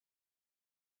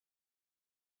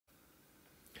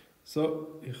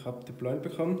So, ich habe die Pläne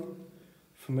bekommen,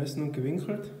 vermessen und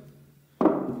gewinkelt.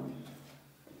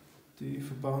 Die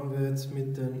verbauen wir jetzt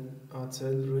mit den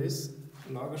ACL Race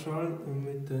Lagerschalen und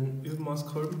mit den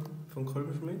Übermaßkolben von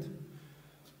Kolben.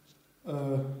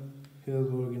 Hier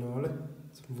das Originale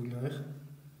zum Vergleich.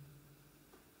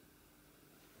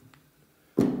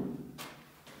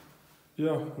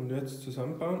 Ja, und jetzt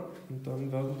zusammenbauen und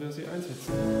dann werden wir sie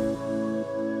einsetzen.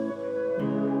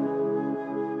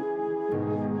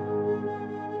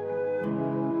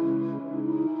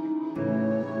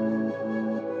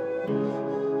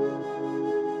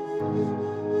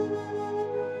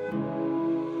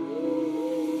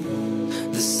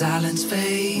 The silence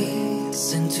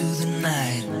fades into the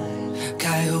night.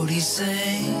 Coyotes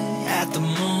sing at the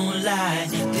moonlight.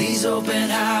 These open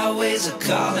highways are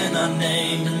calling our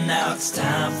name, and now it's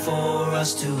time for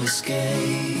us to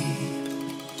escape.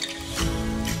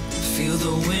 Feel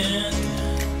the wind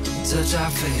touch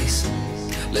our face.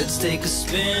 Let's take a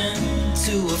spin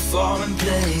to a foreign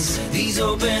place. These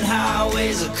open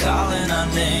highways are calling our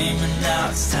name, and now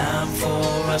it's time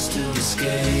for us to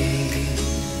escape.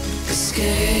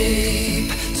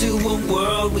 Escape to a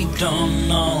world we don't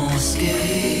know.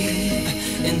 Escape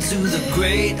into the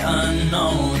great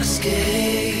unknown.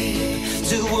 Escape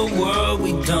to a world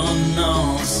we don't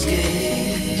know.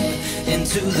 Escape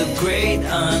into the great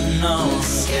unknown.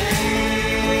 Escape,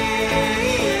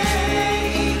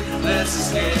 let's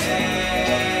escape.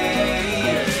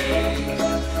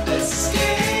 Let's escape.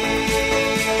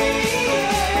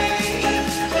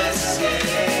 Let's escape.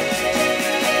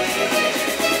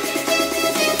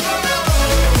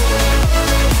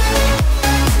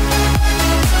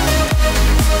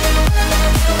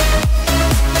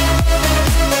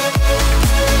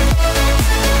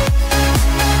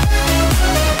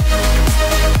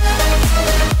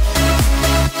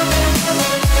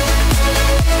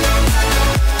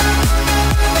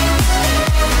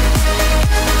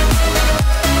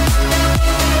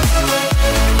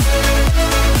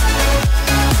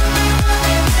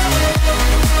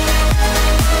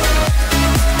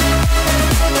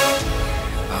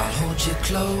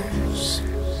 Close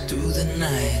through the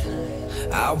night.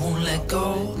 I won't let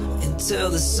go until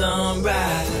the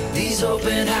sunrise. These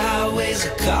open highways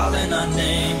are calling our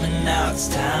name, and now it's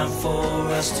time for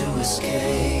us to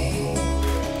escape.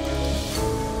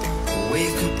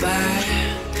 Wave goodbye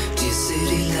to your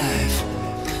city life,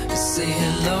 and say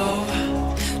hello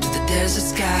to the desert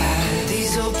sky.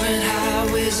 These open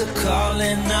highways are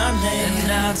calling our name, and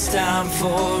now it's time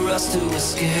for us to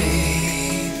escape.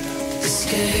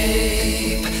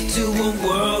 Escape to a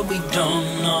world we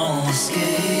don't know.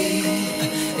 Escape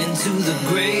into the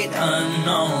great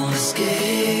unknown.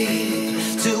 Escape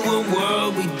to a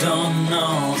world we don't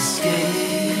know.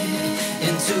 Escape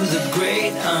into the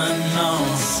great unknown.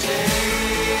 Escape.